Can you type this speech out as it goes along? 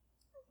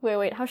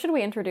Wait, how should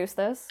we introduce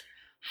this?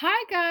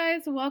 Hi,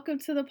 guys. Welcome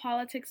to the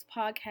Politics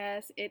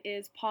Podcast. It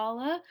is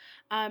Paula.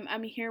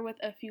 I'm here with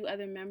a few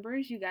other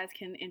members. You guys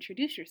can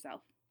introduce yourself.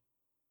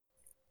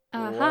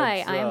 Hi,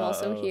 What's I am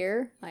also up?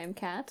 here. I am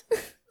Kat.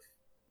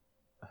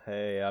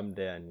 Hey, I'm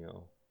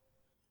Daniel.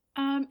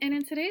 And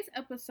in today's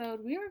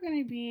episode, we are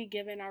going to be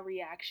giving our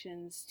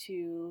reactions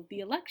to the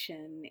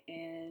election.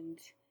 And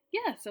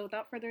yeah, so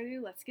without further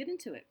ado, let's get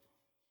into it.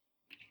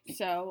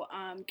 So,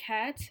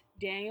 Kat,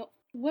 Daniel,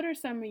 what are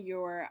some of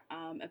your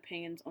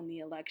opinions on the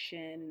election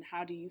and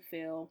how do you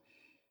feel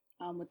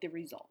with the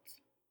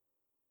results?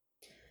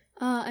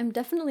 I'm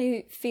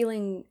definitely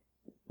feeling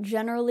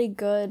generally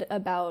good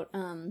about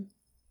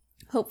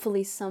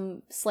hopefully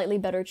some slightly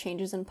better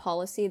changes in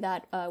policy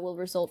that will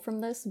result from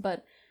this,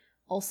 but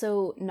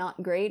also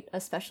not great,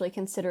 especially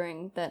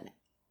considering that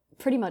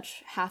pretty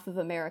much half of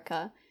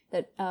America,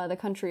 that the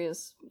country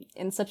is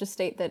in such a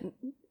state that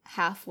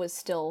half was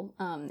still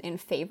in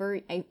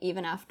favor,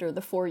 even after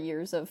the 4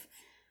 years of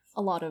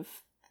a lot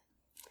of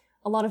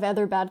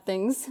other bad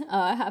things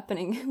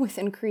happening with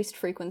increased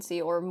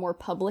frequency or more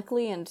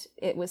publicly, and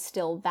it was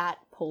still that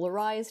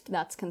polarized.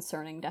 That's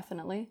concerning,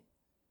 definitely.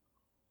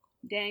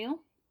 Daniel?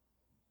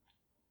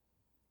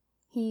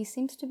 He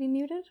seems to be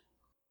muted.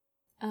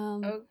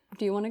 Oh,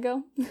 Do you want to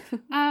go?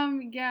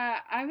 yeah,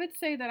 I would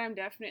say that I'm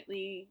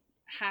definitely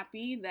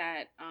happy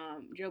that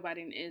Joe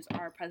Biden is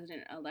our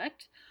president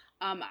elect.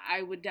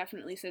 I would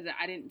definitely say that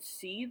I didn't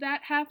see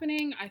that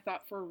happening. I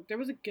thought there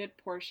was a good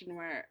portion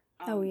where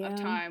Oh of yeah.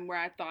 time where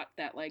I thought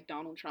that like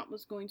Donald Trump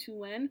was going to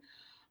win.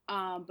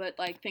 But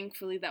like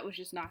thankfully that was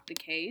just not the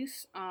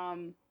case.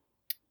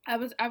 I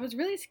was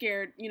really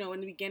scared, in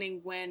the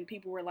beginning when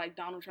people were like,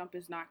 Donald Trump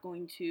is not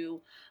going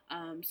to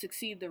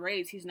succeed the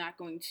race. He's not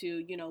going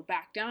to,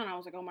 back down. I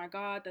was like, oh my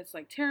God, that's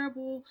like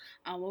terrible.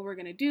 What we're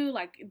gonna do?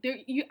 Like,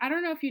 I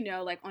don't know if you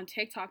know, like on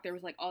TikTok there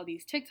was like all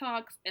these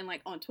TikToks, and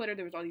like on Twitter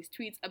there was all these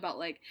tweets about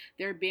like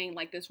there being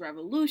like this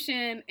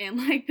revolution and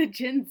like the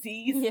Gen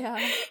Zs.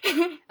 Yeah.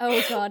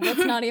 Oh God,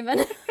 that's not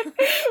even.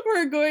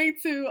 We're going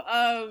to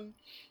The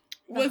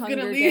was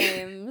gonna Hunger lead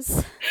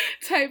Games.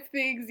 type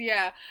things,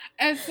 yeah.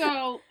 And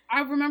so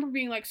I remember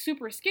being like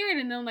super scared,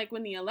 and then like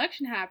when the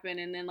election happened,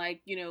 and then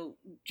like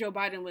Joe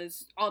Biden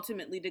was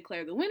ultimately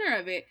declared the winner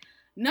of it,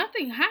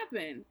 nothing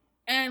happened,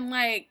 and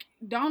like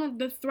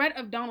the threat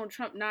of Donald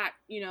Trump not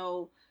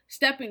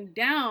stepping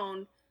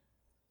down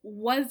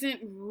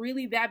wasn't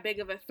really that big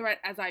of a threat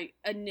as I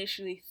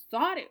initially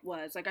thought it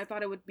was. Like I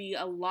thought it would be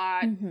a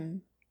lot. Mm-hmm.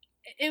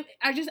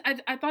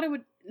 I thought it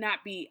would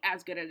not be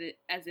as good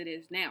as it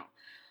is now.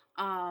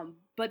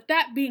 But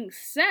that being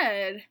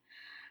said,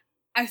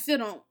 I still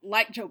don't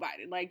like Joe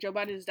Biden. Like Joe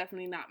Biden is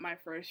definitely not my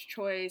first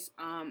choice.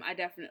 I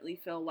definitely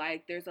feel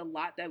like there's a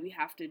lot that we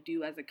have to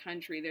do as a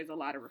country. There's a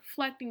lot of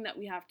reflecting that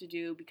we have to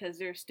do because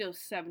there's still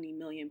 70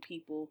 million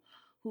people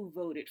who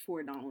voted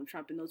for Donald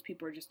Trump, and those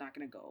people are just not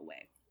going to go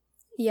away.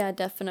 Yeah,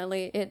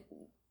 definitely.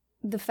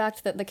 The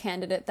fact that the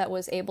candidate that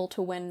was able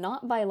to win,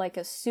 not by like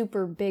a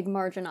super big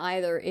margin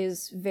either,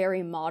 is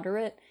very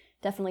moderate,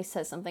 definitely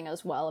says something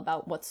as well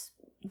about what's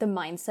the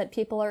mindset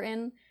people are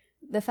in.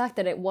 The fact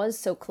that it was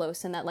so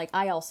close, and that like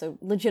I also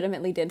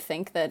legitimately did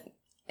think that,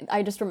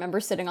 I just remember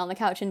sitting on the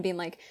couch and being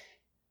like,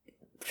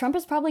 Trump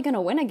is probably going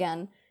to win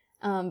again.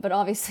 But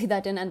obviously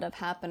that didn't end up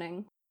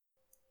happening.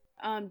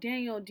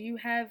 Daniel, do you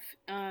have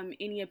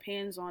any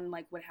opinions on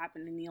like what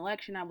happened in the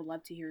election? I would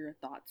love to hear your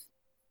thoughts.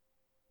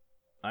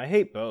 I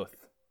hate both.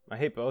 I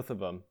hate both of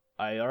them.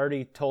 I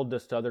already told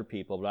this to other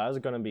people, but I was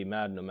going to be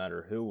mad no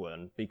matter who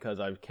won because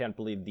I can't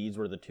believe these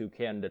were the two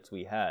candidates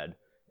we had.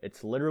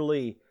 It's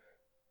literally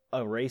a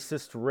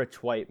racist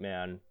rich white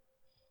man,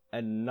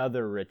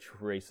 another rich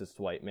racist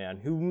white man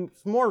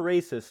who's more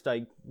racist.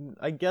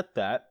 I get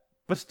that,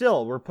 but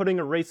still, we're putting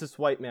a racist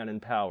white man in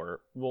power.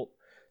 Well,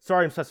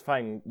 sorry, I'm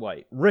specifying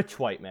white, rich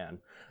white man.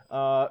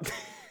 But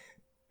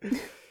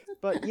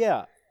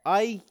yeah,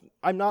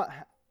 I'm not.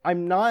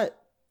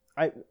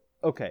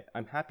 Okay,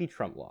 I'm happy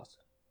Trump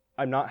lost.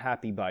 I'm not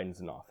happy Biden's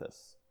in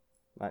office.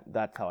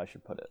 That's how I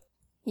should put it.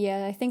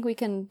 Yeah, I think we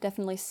can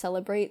definitely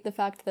celebrate the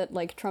fact that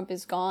like Trump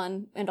is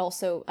gone, and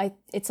also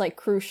it's like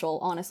crucial,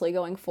 honestly,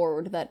 going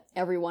forward, that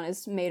everyone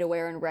is made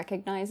aware and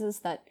recognizes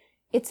that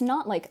it's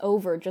not like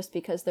over just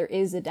because there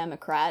is a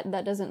Democrat.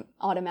 That doesn't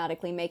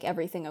automatically make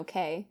everything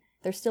okay.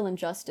 There's still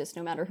injustice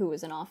no matter who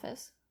is in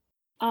office.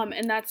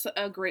 And that's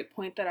a great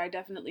point that I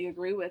definitely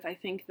agree with. I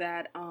think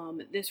that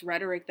this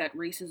rhetoric that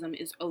racism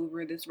is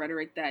over, this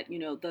rhetoric that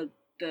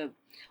the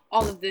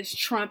all of this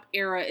Trump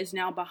era is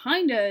now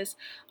behind us.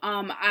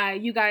 I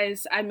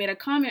made a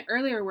comment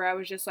earlier where I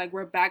was just like,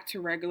 we're back to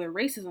regular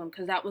racism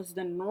because that was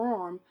the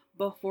norm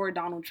before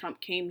Donald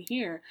Trump came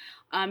here.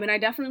 And I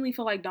definitely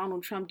feel like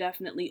Donald Trump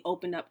definitely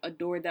opened up a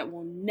door that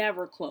will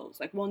never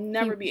close. Like we'll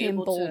never be He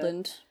able to.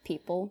 emboldened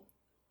people.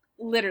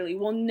 literally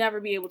we'll never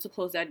be able to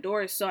close that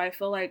door. So I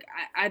feel like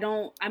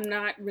I'm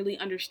not really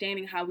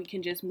understanding how we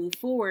can just move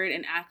forward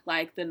and act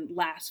like the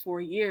last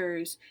 4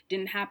 years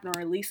didn't happen,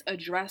 or at least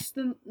address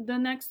the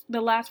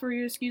last 4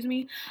 years, excuse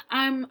me.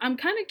 I'm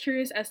kind of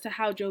curious as to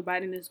how Joe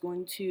Biden is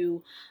going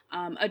to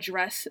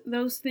address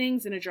those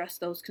things and address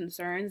those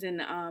concerns,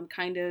 and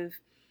kind of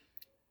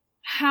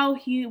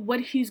what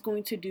he's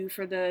going to do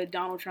for the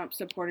Donald Trump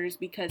supporters,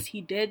 because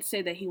he did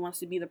say that he wants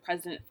to be the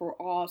president for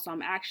all. So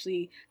I'm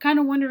actually kind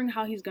of wondering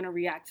how he's going to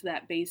react to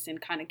that base and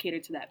kind of cater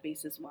to that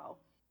base as well.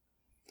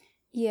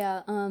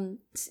 Yeah,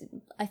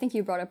 I think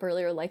you brought up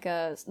earlier, like,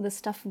 the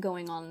stuff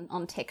going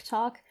on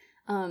TikTok.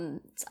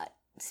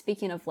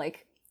 Speaking of,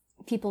 like,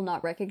 people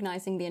not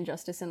recognizing the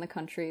injustice in the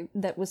country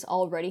that was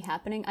already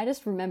happening, I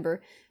just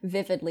remember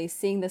vividly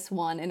seeing this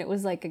one, and it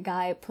was like a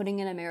guy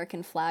putting an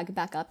American flag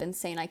back up and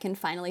saying, "I can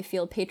finally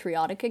feel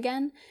patriotic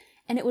again."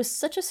 And it was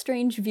such a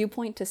strange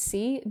viewpoint to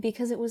see,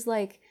 because it was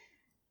like,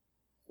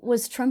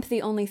 was Trump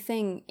the only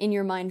thing in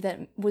your mind that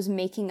was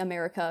making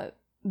America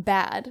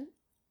bad?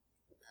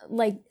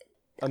 Like,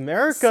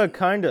 America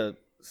kind of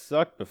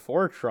sucked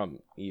before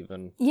Trump,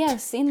 even. yeah,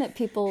 seeing that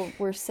people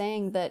were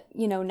saying that,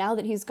 you know, now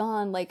that he's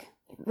gone, like,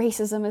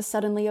 racism is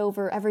suddenly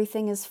over,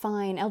 everything is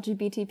fine,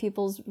 LGBT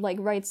people's, like,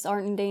 rights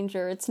aren't in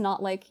danger, it's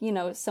not like, you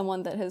know,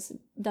 someone that has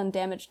done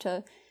damage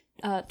to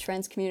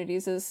trans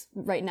communities is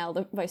right now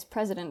the vice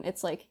president.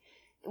 It's like,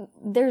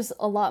 there's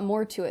a lot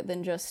more to it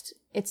than just,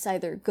 it's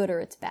either good or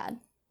it's bad.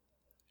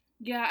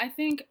 Yeah, I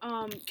think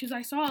because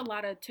I saw a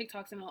lot of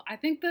TikToks, and I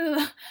think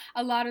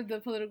a lot of the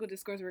political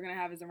discourse we're gonna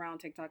have is around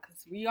TikTok,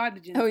 because we are the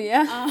Gen Z. Oh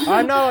yeah,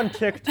 I'm not on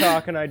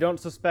TikTok, and I don't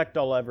suspect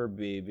I'll ever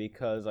be,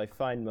 because I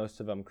find most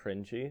of them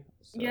cringy.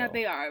 So. Yeah,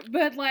 they are.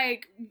 But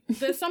like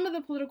some of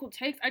the political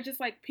takes, I just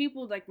like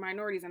people like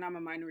minorities, and I'm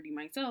a minority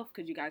myself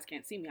because you guys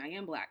can't see me. I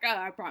am black.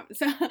 I promise.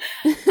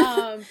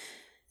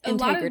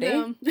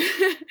 Integrity.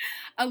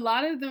 A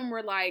lot of them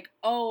were like,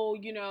 oh,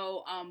 you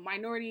know,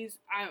 minorities.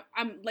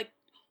 I'm like,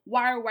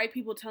 why are white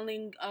people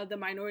telling the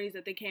minorities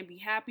that they can't be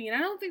happy? And I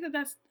don't think that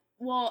that's,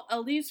 well,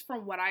 at least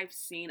from what I've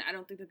seen, I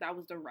don't think that that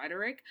was the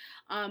rhetoric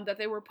that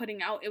they were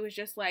putting out. It was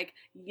just like,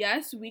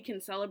 yes, we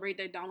can celebrate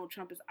that Donald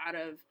Trump is out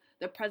of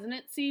the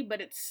presidency, but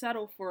it's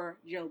settled for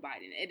Joe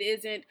Biden. It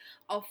isn't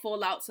a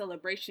full out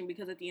celebration,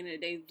 because at the end of the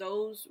day,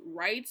 those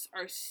rights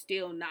are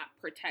still not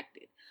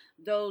protected.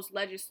 Those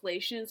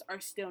legislations are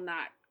still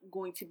not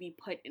going to be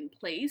put in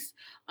place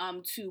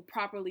to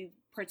properly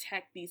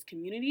protect these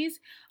communities,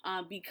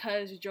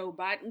 because Joe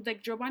Biden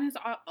has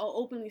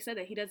openly said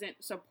that he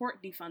doesn't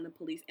support defund the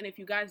police. And if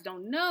you guys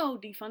don't know,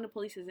 defund the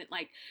police isn't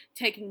like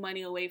taking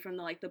money away from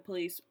the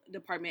police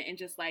department and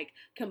just like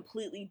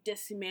completely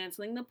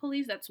dismantling the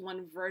police. That's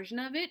one version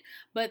of it,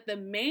 but the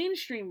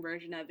mainstream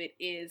version of it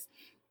is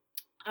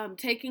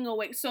taking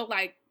away. So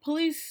like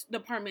police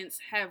departments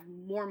have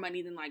more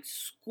money than like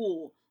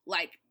school,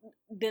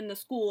 than the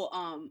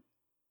school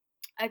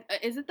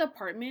is it the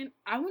department?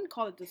 I wouldn't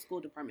call it the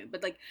school department,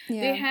 but like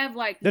they have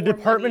like the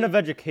Department of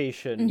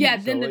Education. Yeah,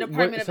 then the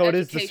Department of Education. So it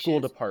is the school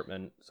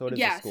department.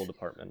 The school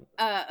department.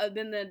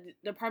 Then the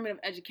Department of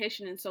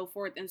Education and so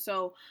forth. And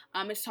so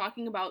it's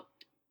talking about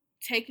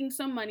taking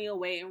some money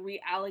away and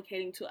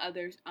reallocating to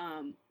other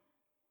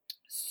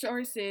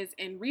sources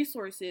and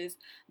resources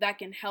that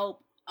can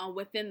help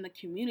within the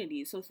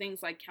community. So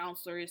things like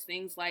counselors,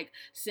 things like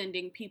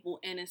sending people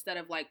in instead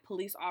of like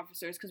police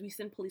officers, because we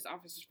send police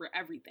officers for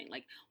everything.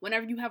 Like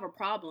whenever you have a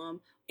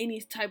problem, any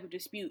type of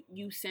dispute,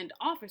 you send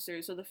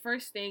officers. So the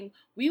first thing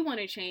we want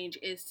to change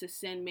is to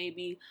send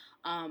maybe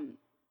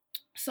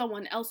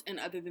someone else in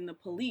other than the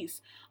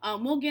police.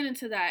 We'll get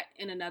into that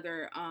in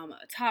another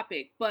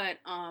topic, but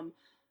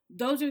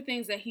those are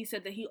things that he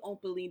said that he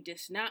openly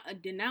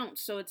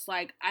denounced. So it's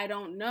like, I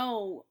don't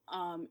know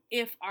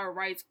if our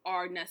rights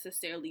are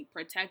necessarily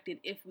protected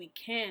if we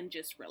can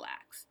just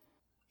relax.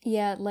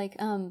 Yeah, like,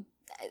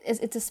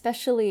 it's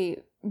especially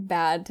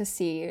bad to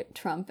see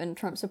Trump and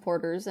Trump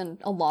supporters and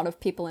a lot of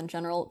people in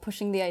general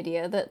pushing the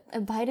idea that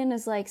Biden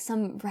is like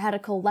some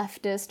radical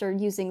leftist, or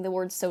using the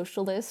word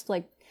socialist,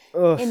 like,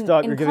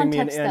 stop, you're giving me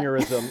an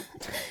aneurysm.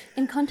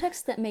 In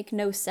contexts that make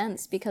no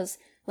sense, because,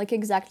 like,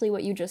 exactly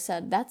what you just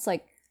said, that's,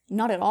 like,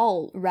 not at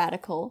all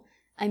radical.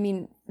 I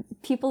mean,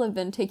 people have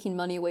been taking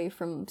money away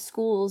from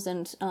schools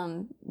and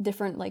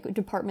different, like,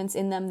 departments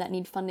in them that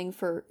need funding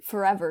for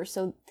forever.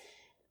 So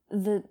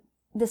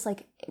this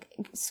like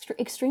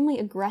extremely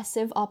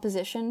aggressive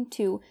opposition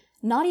to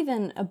not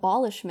even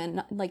abolishment,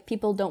 like,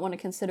 people don't want to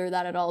consider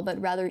that at all, but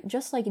rather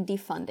just like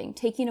defunding,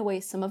 taking away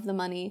some of the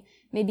money,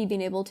 maybe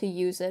being able to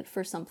use it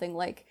for something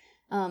like,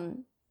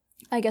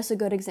 I guess a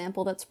good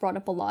example that's brought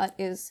up a lot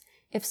is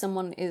if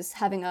someone is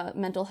having a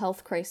mental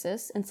health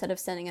crisis, instead of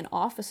sending an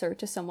officer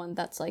to someone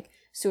that's like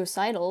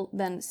suicidal,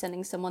 then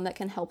sending someone that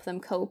can help them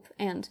cope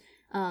and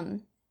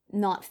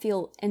not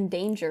feel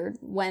endangered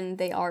when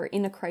they are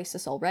in a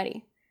crisis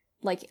already.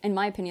 Like, in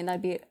my opinion,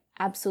 that'd be an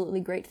absolutely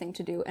great thing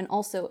to do. And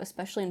also,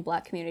 especially in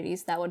Black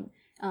communities, that would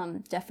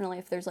definitely,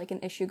 if there's like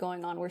an issue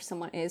going on where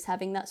someone is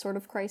having that sort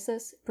of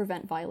crisis,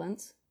 prevent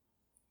violence.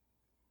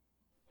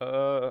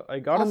 I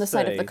gotta On the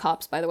side of the say,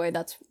 cops, by the way,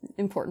 that's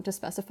important to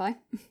specify.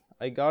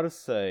 I gotta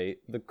say,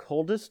 the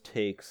coldest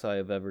takes I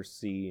have ever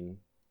seen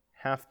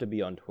have to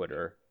be on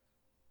Twitter.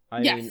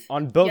 I Yes. mean,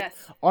 on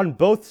Yes.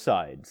 both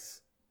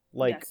sides.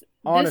 Like, Yes.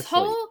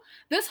 honestly,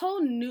 This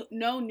whole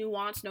no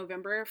nuance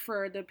November,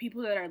 for the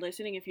people that are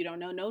listening, if you don't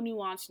know, no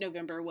nuance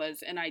November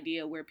was an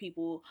idea where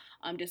people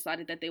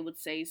decided that they would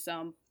say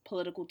some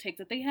political takes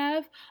that they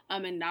have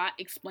and not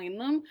explain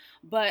them,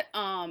 but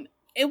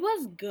it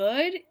was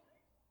good,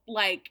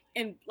 like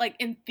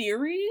in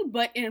theory,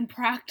 but in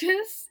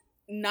practice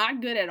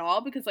not good at all,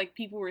 because like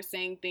people were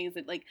saying things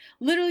that like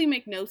literally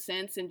make no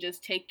sense, and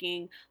just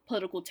taking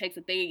political takes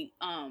that they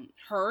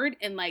heard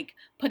and like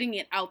putting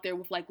it out there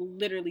with like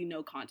literally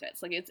no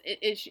context. Like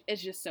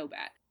it's just so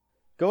bad.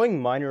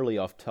 going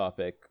minorly off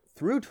topic,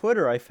 through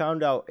Twitter I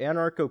found out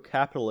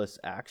anarcho-capitalists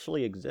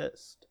actually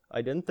exist.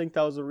 I didn't think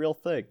that was a real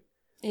thing.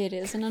 It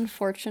is an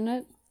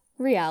unfortunate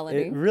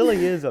reality. It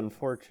really is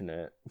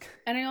unfortunate.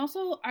 And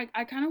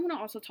I kind of want to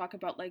also talk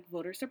about like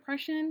voter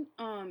suppression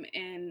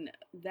and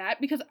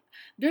that, because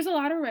there's a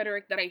lot of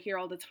rhetoric that I hear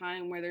all the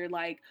time where they're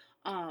like,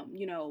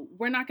 you know,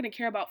 we're not going to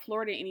care about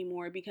Florida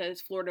anymore because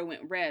Florida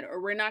went red,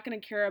 or we're not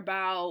going to care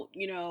about,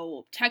 you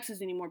know,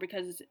 Texas anymore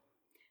because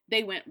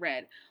they went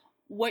red.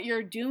 What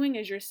you're doing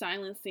is you're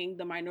silencing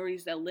the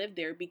minorities that live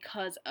there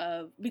because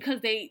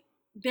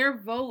their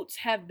votes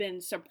have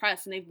been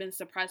suppressed, and they've been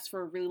suppressed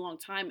for a really long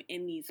time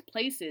in these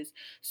places.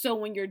 So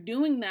when you're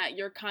doing that,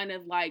 you're kind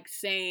of like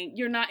saying,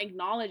 you're not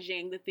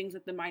acknowledging the things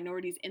that the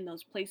minorities in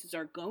those places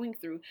are going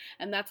through.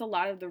 And that's a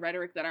lot of the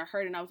rhetoric that I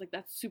heard. And I was like,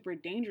 that's super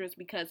dangerous,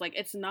 because like,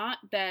 it's not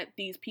that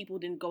these people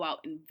didn't go out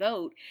and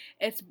vote.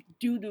 It's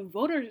due to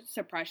voter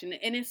suppression.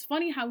 And it's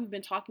funny how we've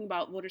been talking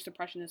about voter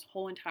suppression this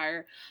whole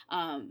entire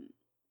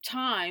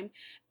time,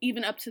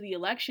 even up to the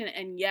election.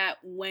 And yet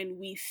when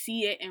we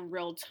see it in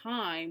real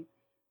time,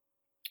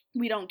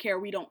 we don't care,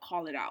 we don't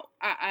call it out.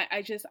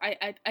 I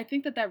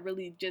think that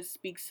really just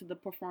speaks to the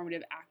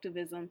performative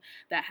activism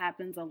that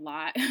happens a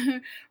lot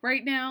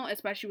right now,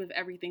 especially with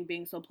everything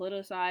being so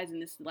politicized,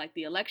 and this like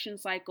the election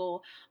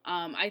cycle.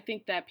 I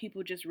think that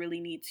people just really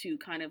need to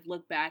kind of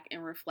look back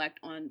and reflect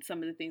on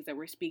some of the things that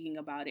we're speaking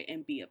about it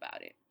and be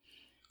about it.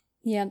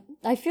 Yeah,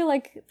 I feel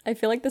like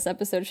this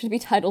episode should be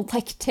titled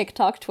like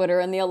TikTok, Twitter,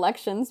 and the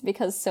elections,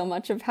 because so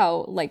much of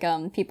how like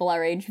people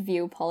our age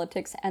view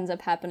politics ends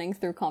up happening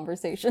through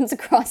conversations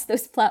across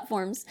those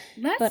platforms.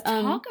 Let's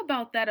talk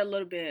about that a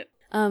little bit.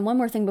 One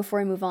more thing before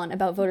I move on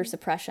about voter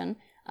suppression.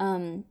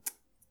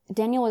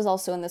 Daniel was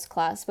also in this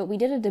class, but we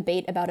did a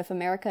debate about if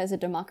America is a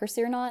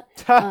democracy or not,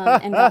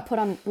 and got put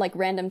on like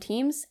random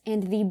teams.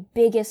 And the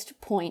biggest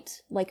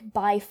point, like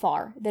by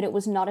far, that it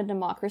was not a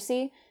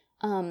democracy,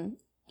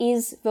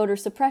 is voter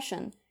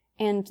suppression.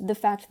 And the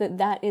fact that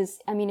that is,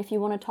 I mean, if you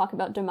want to talk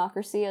about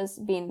democracy as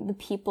being the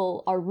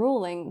people are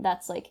ruling,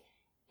 that's like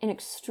an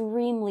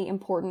extremely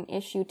important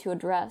issue to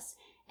address.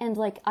 And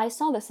like, I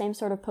saw the same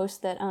sort of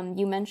post that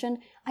you mentioned.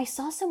 I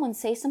saw someone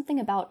say something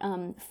about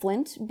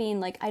Flint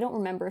being like, I don't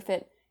remember if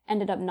it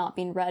ended up not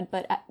being read,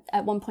 but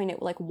at one point it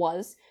like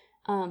was.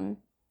 And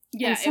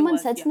someone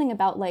said something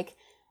about like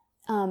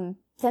them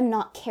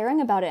not caring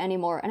about it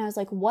anymore. And I was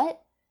like,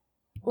 what?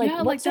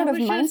 Like, what sort of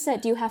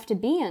mindset do you have to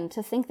be in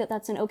to think that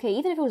that's an okay,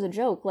 even if it was a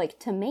joke, like,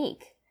 to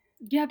make?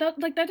 Yeah, that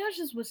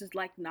was just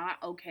like not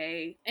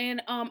okay.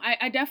 And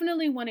I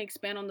definitely want to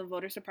expand on the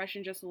voter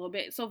suppression just a little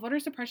bit. So voter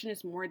suppression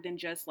is more than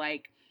just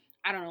like,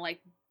 I don't know,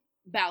 like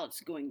ballots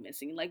going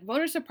missing. Like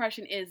voter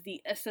suppression is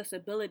the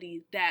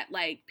accessibility that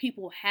like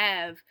people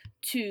have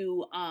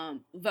to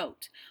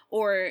vote,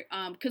 or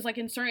because like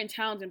in certain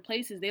towns and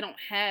places they don't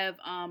have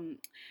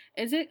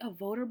is it a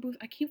voter booth?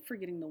 I keep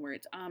forgetting the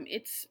words.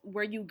 It's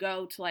where you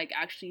go to like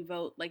actually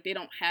vote. Like they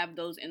don't have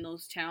those in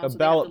those towns. A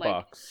ballot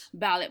box.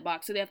 Ballot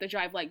box. So they have to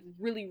drive like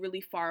really,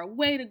 really far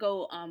away to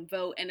go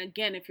vote. And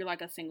again, if you're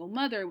like a single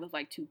mother with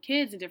like 2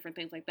 kids and different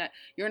things like that,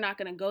 you're not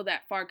going to go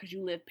that far because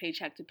you live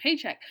paycheck to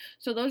paycheck.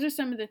 So those are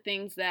some of the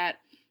things that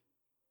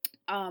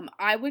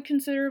I would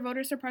consider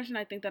voter suppression.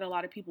 I think that a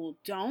lot of people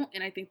don't,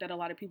 and I think that a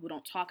lot of people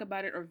don't talk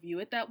about it or view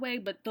it that way,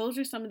 but those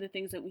are some of the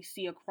things that we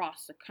see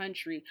across the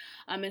country,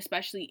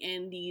 especially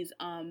in these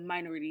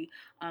minority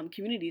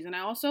communities. And I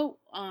also,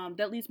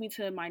 that leads me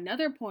to my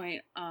another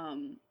point,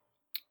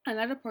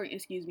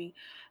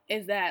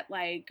 is that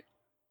like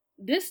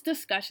this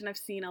discussion I've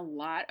seen a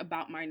lot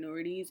about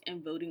minorities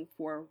and voting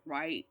for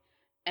right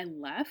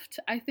and left.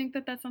 I think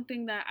that that's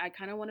something that I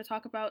kind of want to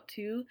talk about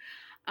too.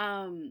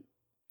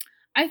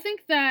 I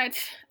think that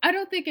I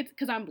don't think it's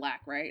because I'm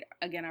black, right?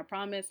 Again, I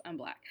promise I'm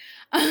black.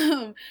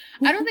 I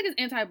don't think it's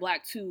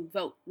anti-black to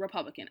vote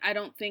Republican. I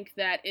don't think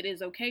that it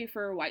is okay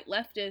for white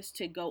leftists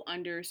to go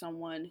under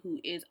someone who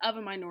is of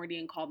a minority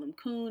and call them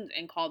coons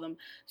and call them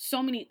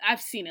so many. I've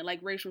seen it, like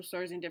racial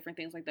slurs and different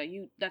things like that.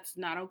 That's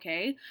not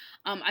okay.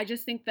 I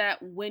just think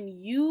that when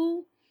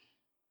you,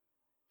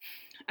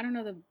 I don't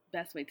know the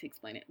best way to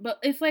explain it, but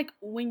it's like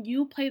when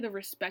you play the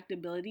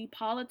respectability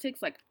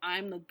politics, like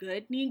I'm the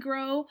good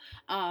Negro,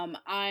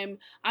 I'm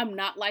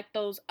not like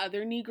those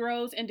other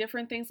Negroes and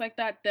different things like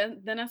that,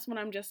 then that's when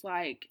I'm just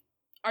like,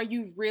 are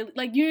you really,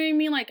 like, you know what I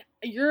mean? Like,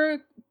 you're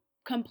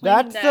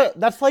complaining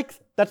that's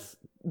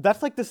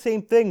like the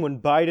same thing when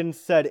Biden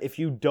said if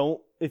you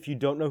don't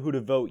know who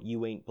to vote,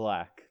 you ain't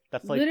black.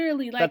 That's like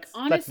literally, like, that's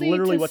honestly,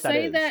 literally to what that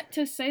say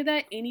is.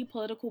 that any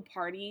political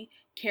party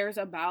cares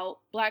about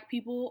Black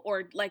people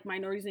or like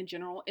minorities in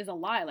general is a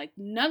lie. Like,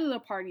 none of the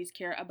parties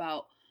care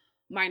about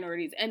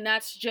minorities, and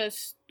that's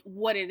just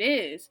what it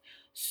is.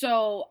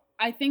 So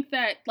I think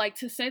that, like,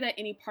 to say that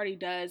any party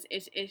does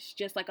is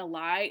just like a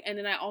lie. And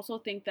then I also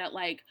think that,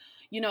 like,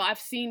 I've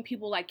seen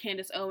people like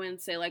Candace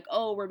Owens say, like,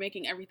 oh, we're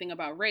making everything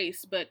about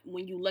race. But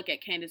when you look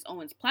at Candace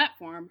Owens'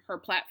 platform, her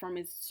platform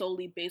is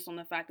solely based on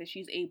the fact that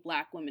she's a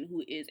Black woman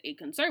who is a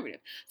conservative.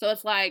 So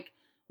it's like,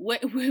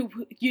 what,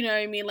 you know what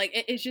I mean? Like,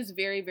 it's just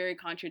very, very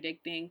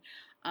contradicting.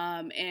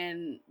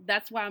 And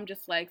that's why I'm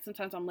just like,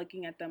 sometimes I'm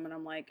looking at them and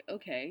I'm like,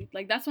 okay,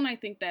 like, that's when I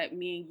think that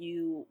me and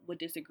you would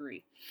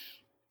disagree.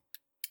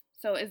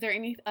 So is there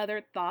any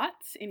other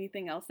thoughts?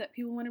 Anything else that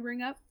people want to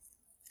bring up?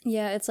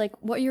 Yeah, it's like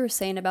what you were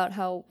saying about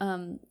how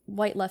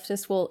white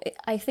leftists will.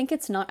 I think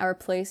it's not our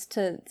place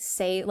to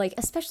say, like,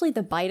 especially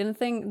the Biden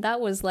thing. That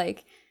was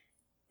like,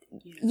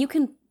 you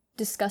can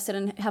discuss it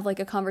and have like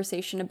a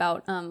conversation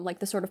about like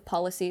the sort of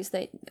policies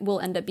that will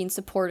end up being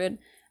supported.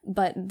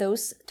 But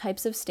those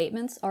types of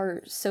statements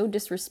are so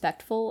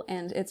disrespectful,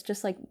 and it's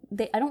just like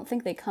I don't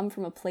think they come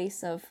from a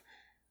place of,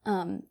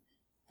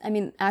 I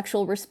mean,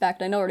 actual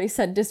respect. I know I already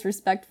said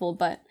disrespectful,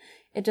 but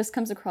it just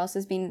comes across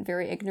as being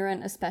very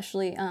ignorant,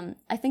 especially,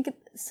 I think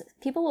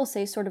people will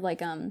say sort of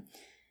like,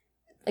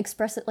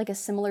 express it like a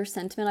similar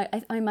sentiment.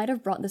 I might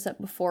have brought this up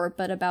before,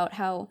 but about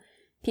how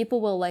people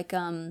will like,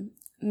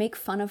 make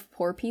fun of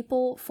poor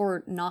people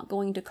for not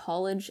going to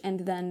college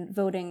and then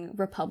voting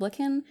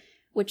Republican,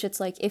 which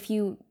it's like, if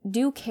you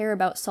do care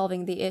about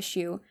solving the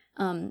issue,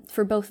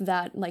 for both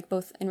that, like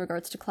both in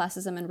regards to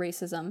classism and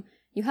racism,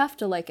 you have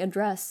to like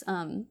address,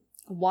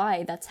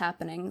 why that's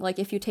happening. Like,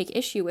 if you take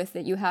issue with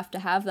it, you have to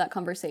have that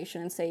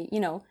conversation and say,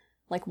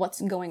 like,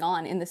 what's going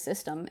on in the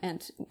system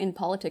and in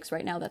politics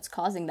right now that's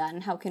causing that,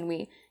 and how can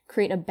we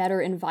create a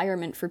better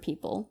environment for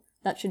people?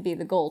 That should be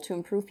the goal, to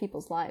improve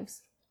people's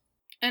lives.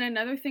 And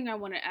another thing I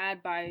want to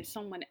add by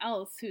someone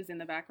else who's in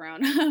the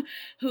background,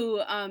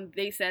 who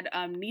they said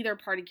neither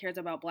party cares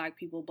about Black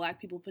people. Black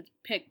people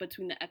pick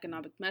between the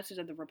economic message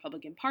of the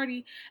Republican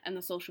Party and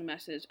the social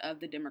message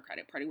of the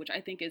Democratic Party, which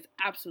I think is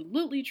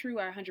absolutely true.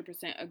 I 100%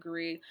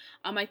 agree.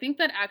 I think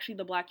that actually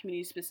the Black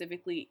community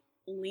specifically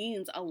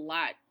leans a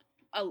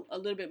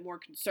little bit more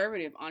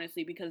conservative,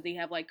 honestly, because they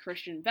have like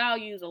Christian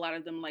values. A lot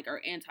of them like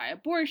are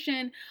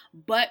anti-abortion,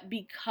 but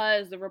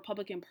because the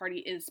Republican Party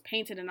is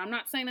painted, and I'm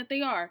not saying that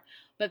they are,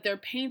 but they're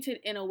painted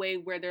in a way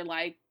where they're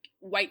like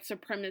white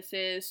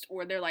supremacist,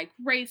 or they're like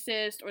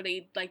racist, or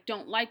they like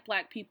don't like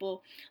Black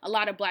people. A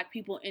lot of Black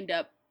people end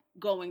up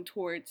going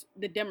towards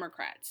the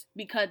Democrats,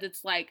 because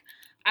it's like,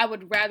 I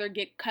would rather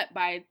get cut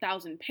by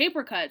 1,000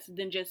 paper cuts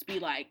than just be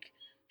like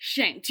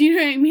shanked. You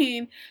know what I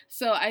mean?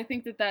 So I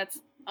think that that's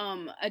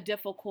a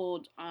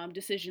difficult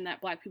decision that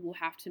Black people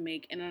have to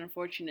make, and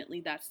unfortunately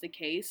that's the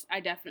case.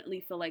 I definitely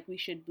feel like we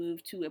should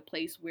move to a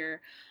place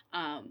where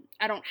I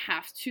don't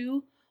have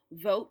to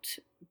vote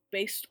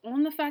based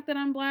on the fact that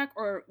I'm Black,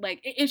 or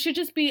like it should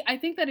just be, I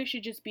think that it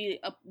should just be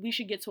we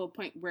should get to a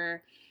point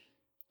where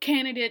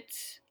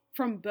candidates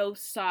from both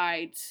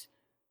sides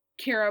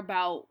care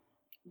about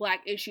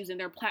Black issues, and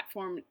their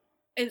platform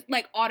is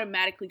like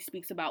automatically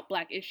speaks about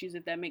Black issues,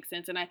 if that makes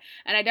sense. And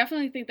I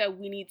definitely think that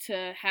we need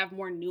to have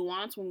more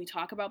nuance when we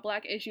talk about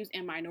Black issues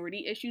and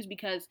minority issues,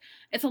 because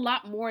it's a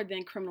lot more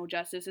than criminal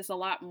justice. It's a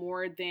lot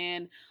more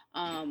than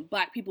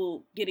Black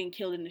people getting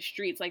killed in the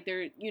streets. Like,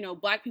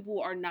 Black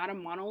people are not a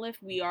monolith.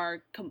 We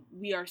are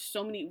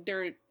so many.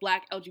 They're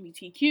Black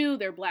LGBTQ.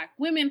 They're Black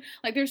women.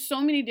 Like, there's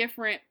so many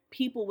different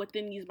people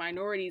within these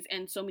minorities,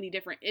 and so many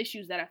different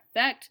issues that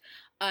affect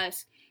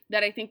us,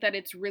 that I think that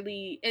it's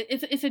really,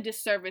 it's a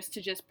disservice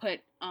to just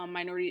put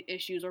minority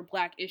issues or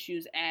Black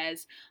issues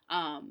as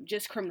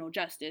just criminal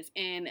justice.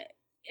 And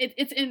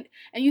it's in,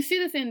 and you see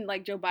this in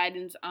like Joe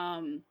Biden's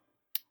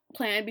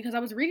plan, because I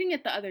was reading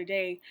it the other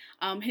day,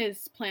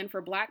 his plan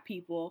for Black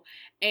people,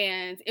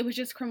 and it was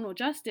just criminal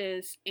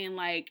justice, and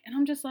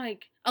I'm just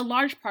like, a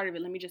large part of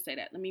it, let me just say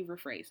that, let me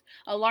rephrase,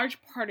 a large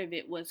part of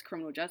it was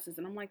criminal justice,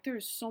 and I'm like,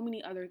 there's so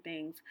many other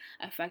things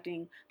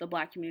affecting the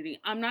Black community.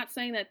 I'm not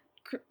saying that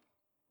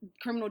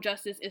criminal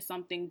justice is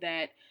something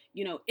that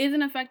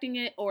isn't affecting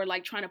it, or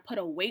like trying to put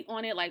a weight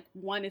on it, like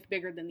one is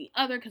bigger than the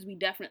other, because we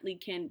definitely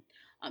can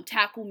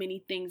tackle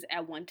many things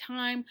at one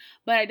time.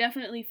 But I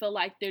definitely feel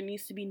like there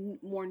needs to be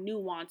more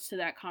nuance to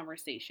that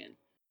conversation.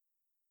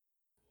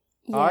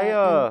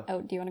 Yeah.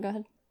 Do you want to go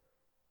ahead?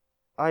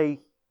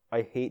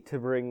 I hate to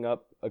bring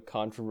up a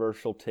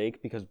controversial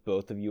take, because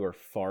both of you are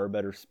far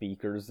better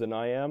speakers than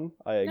I am.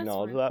 I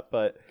acknowledge that,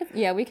 but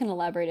yeah, we can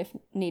elaborate if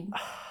needed.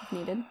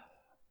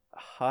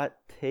 Hot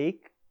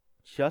take: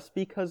 just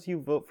because you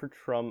vote for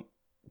Trump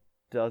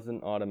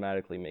doesn't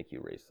automatically make you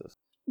racist.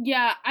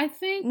 Yeah, I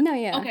think. No,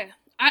 yeah. Okay,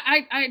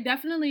 I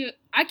definitely,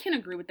 I can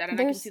agree with that, and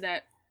I can see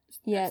that.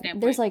 Yeah,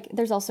 standpoint.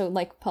 there's also,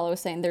 like Paula was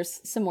saying, there's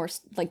some more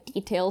like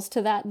details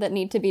to that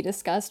need to be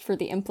discussed for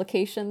the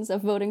implications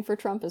of voting for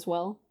Trump as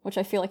well, which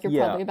I feel like you're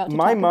Yeah, probably about to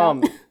my talk about.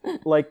 mom,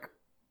 like,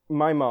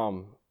 my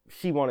mom,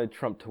 she wanted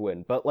Trump to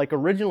win, but like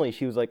originally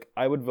she was like,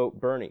 I would vote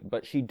Bernie,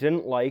 but she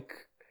didn't like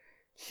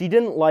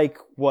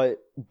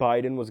what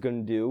Biden was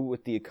going to do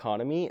with the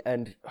economy,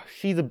 and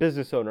she's a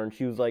business owner, and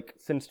she was like,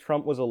 since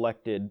Trump was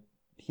elected,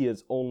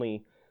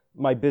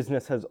 my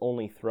business has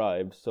only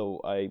thrived, so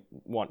I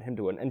want him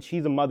to win. And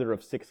she's a mother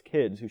of 6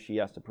 kids who she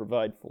has to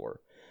provide for.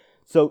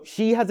 So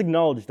she has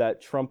acknowledged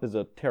that Trump is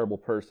a terrible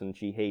person.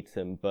 She hates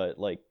him, but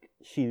like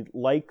she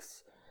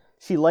likes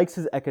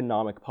his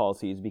economic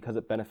policies because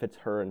it benefits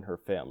her and her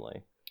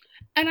family.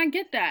 And I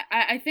get that.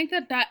 I think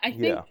I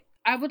think Yeah.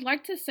 I would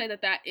like to say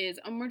that is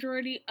a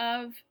majority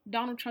of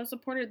Donald Trump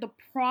supporters. The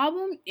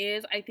problem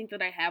is, I think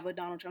that I have with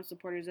Donald Trump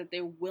supporters that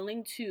they're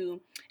willing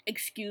to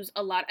excuse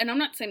a lot. And I'm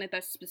not saying that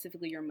that's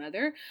specifically your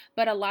mother,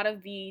 but a lot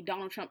of the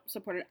Donald Trump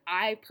supporters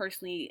I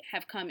personally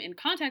have come in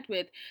contact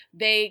with,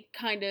 they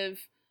kind of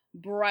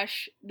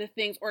brush the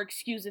things or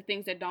excuse the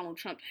things that Donald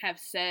Trump have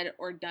said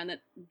or done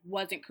that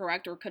wasn't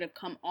correct or could have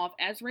come off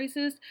as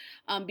racist,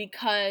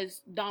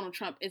 because Donald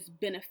Trump is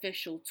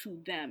beneficial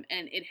to them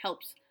and it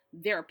helps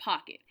their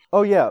pocket.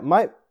 Oh yeah,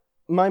 my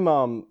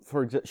mom,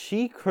 for example,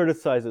 she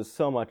criticizes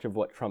so much of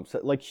what Trump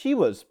said. Like she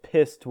was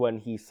pissed when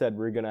he said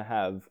we're gonna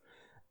have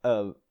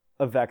a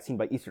a vaccine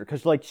by Easter,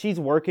 because like she's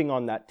working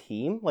on that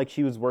team, like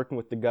she was working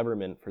with the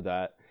government for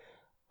that,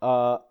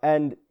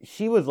 and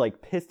she was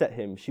like pissed at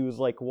him. She was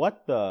like,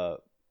 what the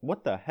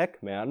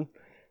heck, man?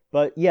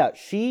 But yeah,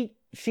 she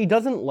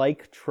doesn't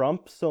like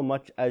Trump so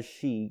much as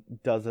she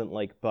doesn't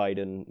like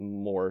Biden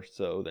more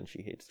so than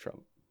she hates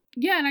Trump.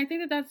 Yeah, and I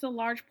think that that's a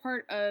large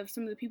part of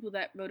some of the people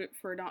that voted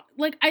for Donald.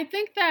 Like, I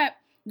think that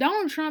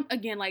Donald Trump,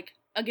 again,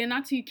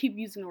 not to keep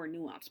using the word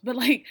nuance, but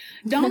like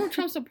Donald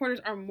Trump supporters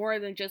are more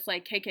than just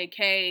like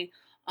KKK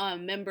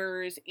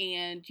members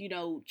and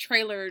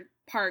trailer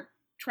park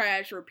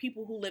trash or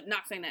people who live.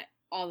 Not saying that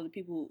all of the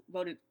people who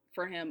voted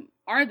for him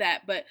are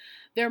that, but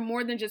they're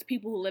more than just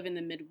people who live in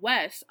the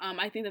Midwest.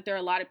 I think that there are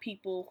a lot of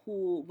people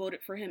who voted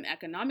for him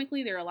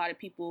economically. There are a lot of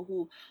people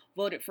who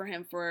voted for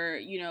him for,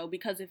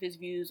 because of his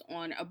views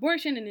on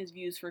abortion and his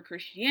views for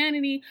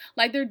Christianity.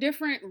 Like, there are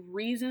different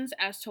reasons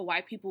as to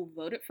why people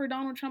voted for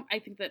Donald Trump. I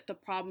think that the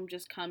problem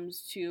just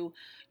comes to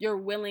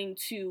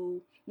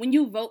when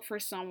you vote for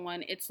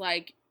someone, it's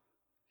like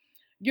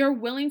you're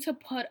willing to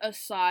put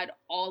aside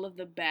all of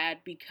the bad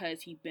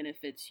because he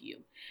benefits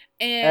you.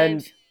 And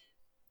And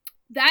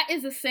that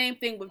is the same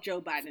thing with Joe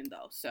Biden,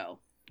 though. So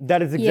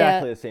that is Yeah,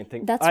 exactly the same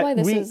thing. that's why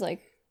this is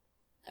like.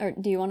 Or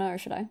do you wanna, or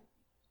should I?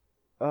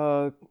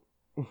 Uh,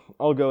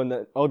 I'll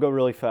go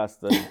really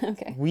fast then.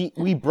 Okay.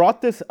 We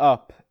brought this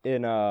up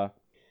in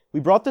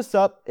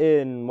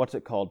what's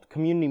it called,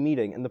 community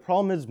meeting, and the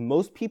problem is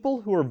most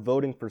people who are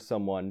voting for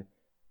someone,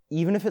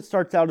 even if it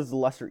starts out as the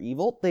lesser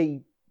evil,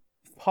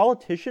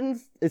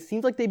 politicians, it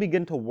seems like they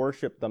begin to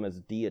worship them as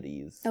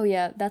deities. Oh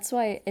yeah, that's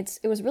why it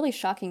was really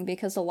shocking,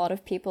 because a lot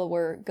of people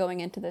were going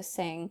into this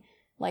saying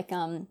like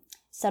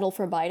settle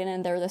for Biden,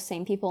 and they're the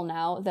same people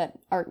now that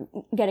are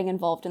getting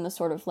involved in the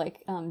sort of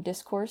like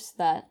discourse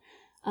that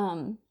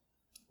that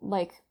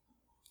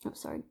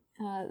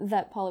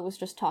Paula was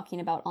just talking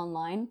about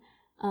online,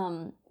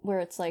 where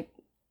it's like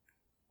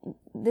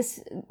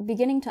this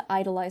beginning to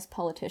idolize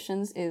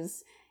politicians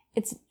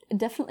it's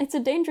definitely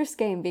a dangerous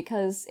game,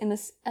 because in the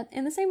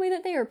same way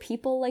that they are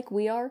people like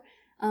we are,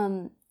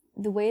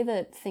 the way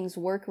that things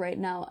work right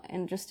now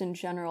and just in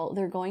general,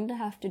 they're going to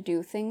have to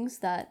do things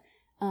that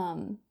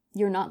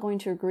you're not going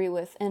to agree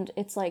with. And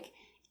it's like,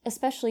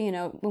 especially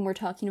when we're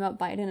talking about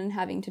Biden and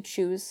having to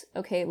choose,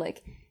 okay,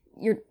 like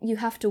you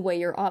have to weigh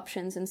your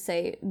options and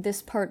say,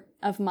 this part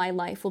of my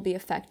life will be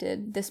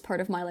affected, this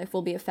part of my life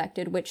will be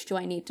affected, which do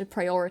I need to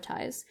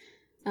prioritize?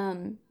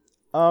 And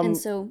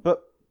so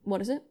but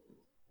what is it?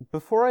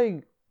 before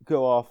I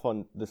go off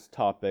on this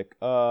topic,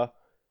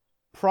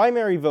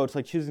 primary votes,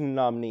 like choosing a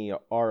nominee,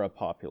 are a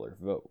popular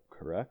vote,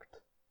 correct?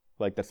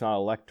 Like that's not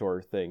an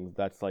elector thing.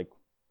 That's like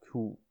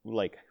who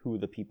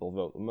the people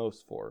vote the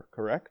most for,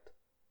 correct?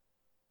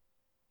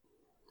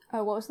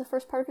 What was the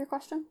first part of your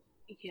question?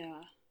 yeah.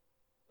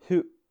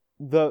 Who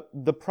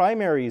the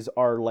primaries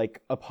are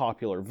like a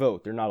popular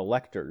vote. They're not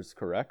electors,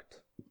 correct?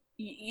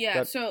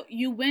 Yeah, so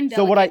you win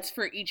So what I- delegates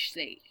for each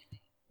state.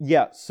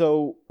 Yeah,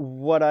 so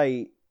what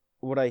I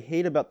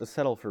hate about the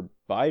Settle for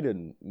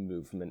Biden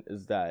movement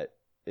is that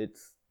it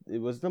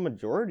was the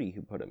majority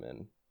who put him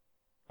in.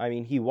 I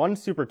mean, he won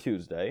Super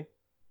Tuesday.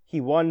 He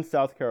won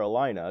South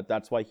Carolina.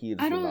 That's why he is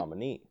the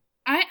nominee.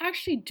 I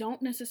actually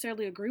don't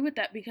necessarily agree with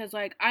that, because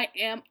like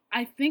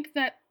I think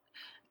that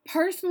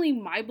personally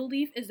my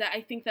belief is that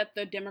I think that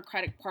the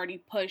Democratic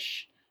Party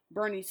pushed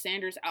Bernie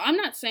Sanders. I'm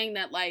not saying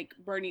that like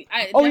Bernie.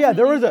 Oh yeah,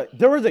 there was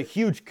a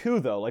huge coup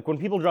though. Like when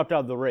people dropped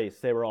out of the race,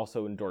 they were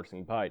also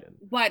endorsing Biden.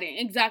 Biden,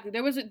 exactly.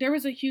 There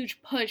was a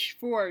huge push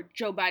for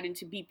Joe Biden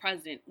to be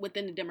president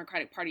within the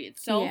Democratic Party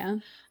itself. Yeah.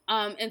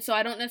 And so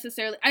I don't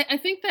necessarily. I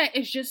think that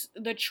it's just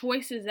the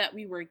choices that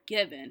we were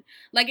given.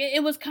 Like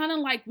it was kind of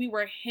like we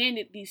were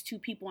handed these two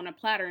people on a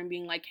platter and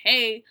being like,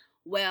 hey,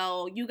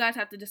 well, you guys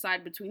have to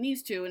decide between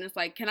these two. And it's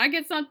like, can I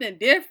get something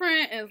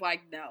different? And it's like,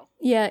 no.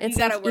 Yeah, it's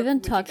like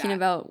even talking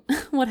about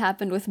what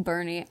happened with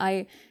Bernie,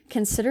 I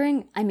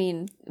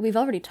mean, we've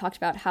already talked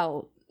about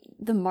how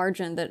the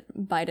margin that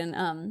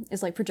Biden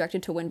is like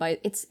projected to win by,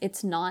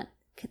 it's not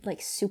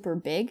like super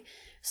big.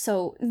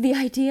 So the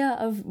idea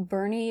of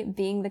Bernie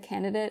being the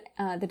candidate,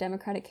 the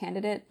Democratic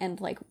candidate, and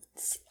like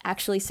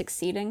actually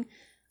succeeding,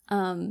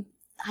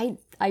 I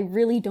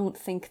really don't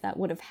think that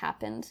would have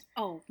happened.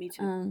 Oh, me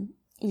too.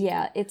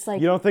 Yeah, it's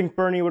like, you don't think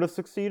Bernie would have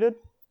succeeded?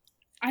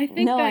 I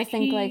think no, that I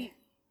think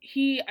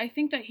I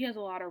think that he has a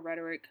lot of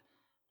rhetoric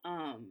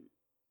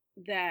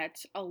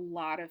that a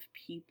lot of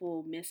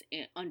people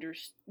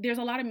there's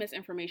a lot of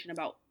misinformation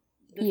about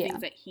the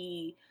things that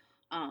he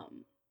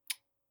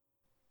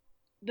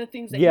the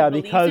things that he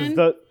believes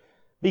in.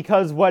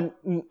 Because when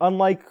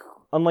unlike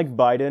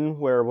Biden,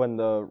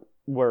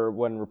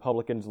 when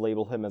Republicans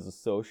label him as a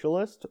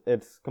socialist,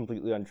 it's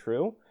completely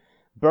untrue.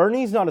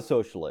 Bernie's not a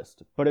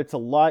socialist, but it's a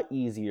lot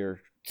easier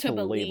to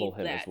label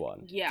him as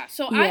one. Yeah.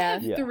 So I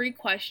have 3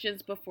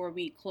 questions before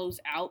we close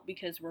out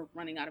because we're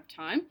running out of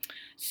time.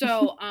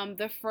 So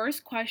the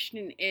first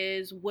question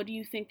is, what do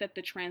you think that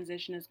the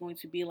transition is going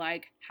to be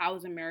like? How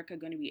is America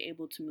going to be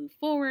able to move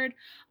forward?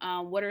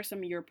 What are some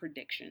of your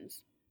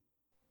predictions?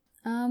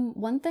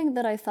 One thing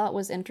that I thought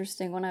was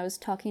interesting when I was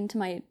talking to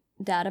my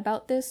dad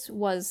about this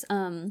was,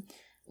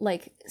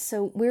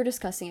 so we're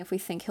discussing if we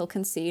think he'll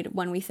concede,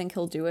 when we think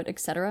he'll do it,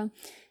 etc.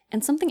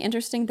 And something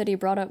interesting that he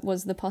brought up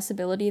was the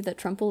possibility that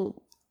Trump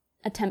will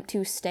attempt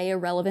to stay a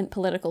relevant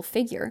political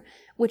figure,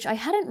 which I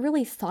hadn't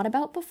really thought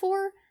about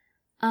before.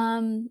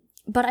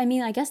 But I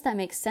mean, I guess that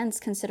makes sense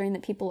considering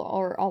that people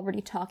are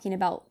already talking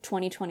about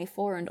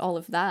 2024 and all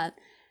of that.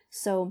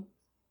 So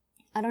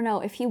I don't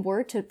know, if he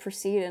were to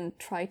proceed and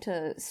try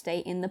to stay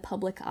in the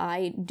public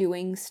eye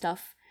doing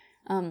stuff,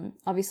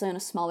 obviously on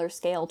a smaller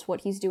scale to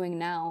what he's doing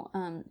now,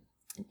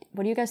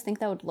 what do you guys think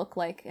that would look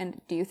like?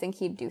 And do you think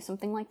he'd do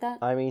something like that?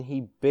 I mean,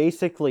 he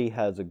basically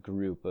has a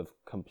group of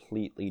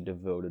completely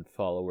devoted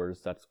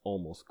followers that's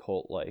almost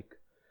cult-like.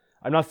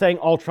 I'm not saying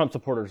all Trump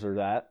supporters are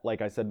that,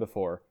 like I said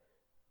before,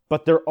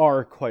 but there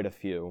are quite a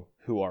few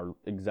who are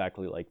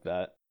exactly like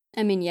that.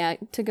 I mean, yeah,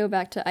 to go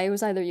back to, I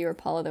was either you or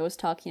Paula that was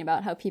talking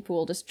about how people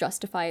will just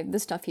justify the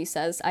stuff he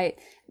says.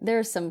 There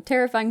are some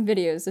terrifying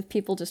videos of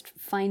people just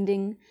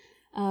finding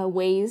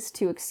ways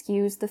to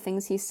excuse the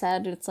things he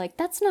said. It's like,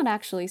 that's not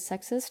actually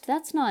sexist.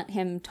 That's not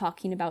him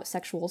talking about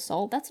sexual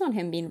assault. That's not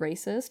him being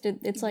racist.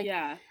 It's like,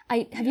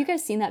 have you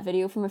guys seen that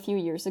video from a few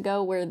years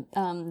ago where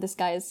this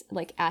guy is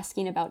like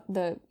asking about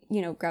the,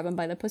 grab him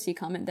by the pussy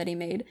comment that he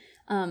made,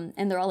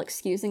 and they're all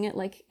excusing it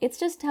like, it's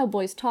just how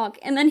boys talk.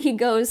 And then he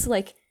goes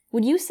like,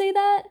 would you say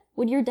that?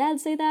 Would your dad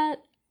say that?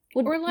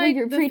 Would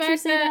your preacher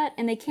say that?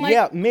 And they can't.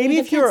 Yeah, maybe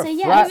if you're a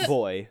frat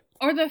boy.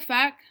 Or the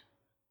fact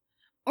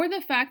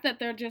that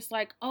they're just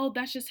like, oh,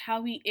 that's just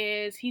how he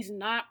is. He's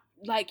not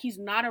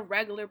a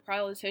regular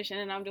politician.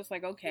 And I'm just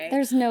like, okay.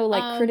 There's no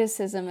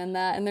criticism in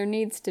that, and there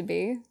needs to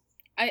be.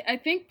 I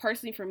think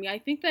personally for me, I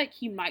think that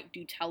he might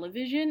do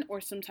television or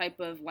some type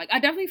of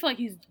I definitely feel like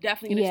he's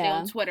definitely gonna stay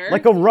on Twitter,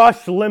 like a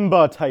Rush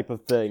Limbaugh type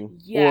of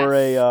thing, or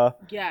a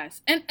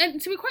yes. And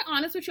to be quite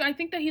honest with you, I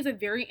think that he's an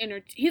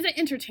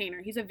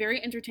entertainer. He's a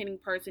very entertaining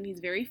person. He's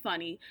very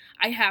funny.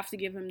 I have to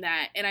give him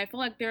that, and I feel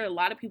like there are a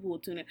lot of people who will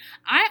tune in.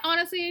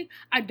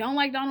 I don't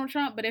like Donald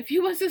Trump, but if he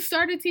was to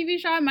start a TV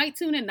show, I might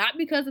tune in, not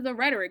because of the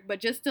rhetoric,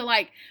 but just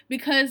to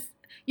because.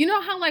 You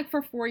know how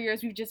for 4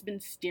 years we've just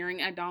been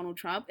staring at Donald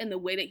Trump and the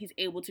way that he's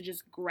able to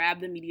just grab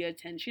the media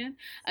attention.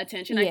 I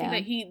think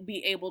that he'd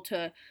be able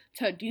to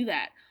do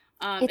that.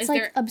 It's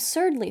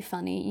absurdly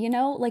funny,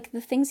 like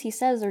the things he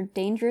says are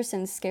dangerous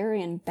and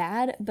scary and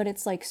bad, but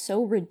it's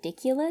so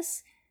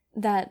ridiculous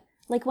that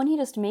when he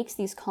just makes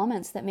these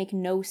comments that make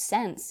no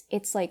sense,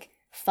 it's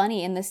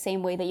funny in the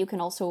same way that you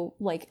can also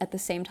at the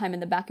same time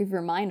in the back of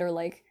your mind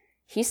are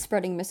he's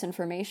spreading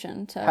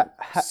misinformation to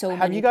so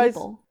many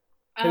people.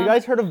 Have you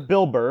guys heard of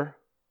Bill Burr?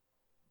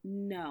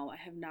 No, I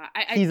have not.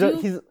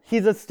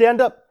 He's a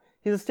stand-up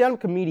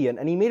comedian,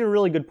 and he made a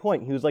really good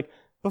point. He was like,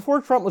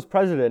 before Trump was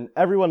president,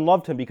 everyone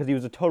loved him because he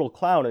was a total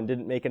clown and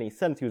didn't make any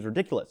sense. He was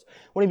ridiculous.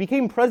 When he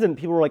became president,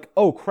 people were like,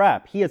 oh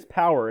crap, he has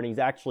power and he's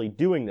actually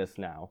doing this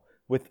now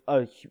with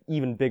a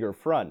even bigger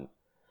front.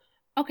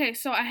 Okay,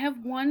 so I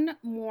have one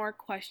more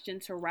question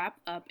to wrap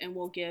up, and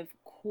we'll give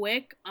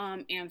quick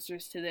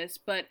answers to this.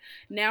 But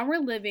now we're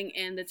living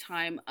in the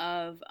time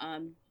of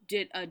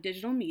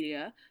digital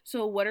media.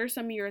 So what are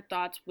some of your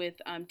thoughts with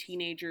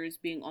teenagers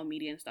being on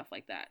media and stuff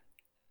like that?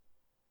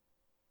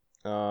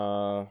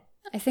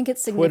 I think it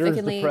Twitter's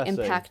significantly depressing.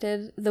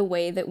 impacted the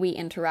way that we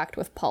interact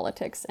with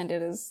politics, and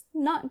it is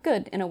not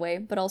good in a way,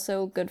 but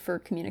also good for We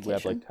have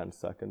communication. like 10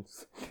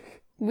 seconds.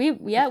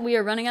 We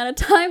are running out of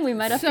time. We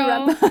might have to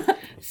wrap up.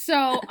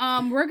 So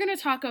we're gonna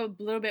talk a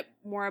little bit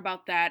more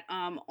about that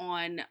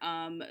on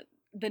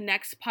the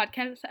next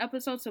podcast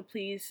episode. So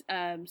please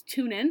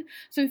tune in.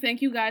 So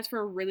thank you guys for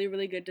a really,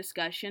 really good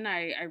discussion.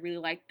 I really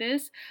like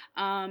this.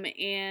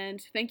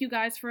 And thank you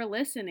guys for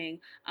listening.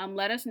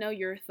 Let us know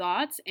your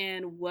thoughts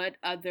and what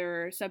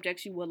other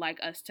subjects you would like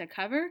us to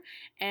cover.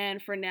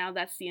 And for now,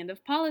 that's the end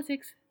of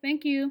politics.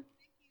 Thank you.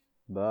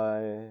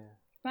 Bye.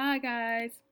 Bye, guys.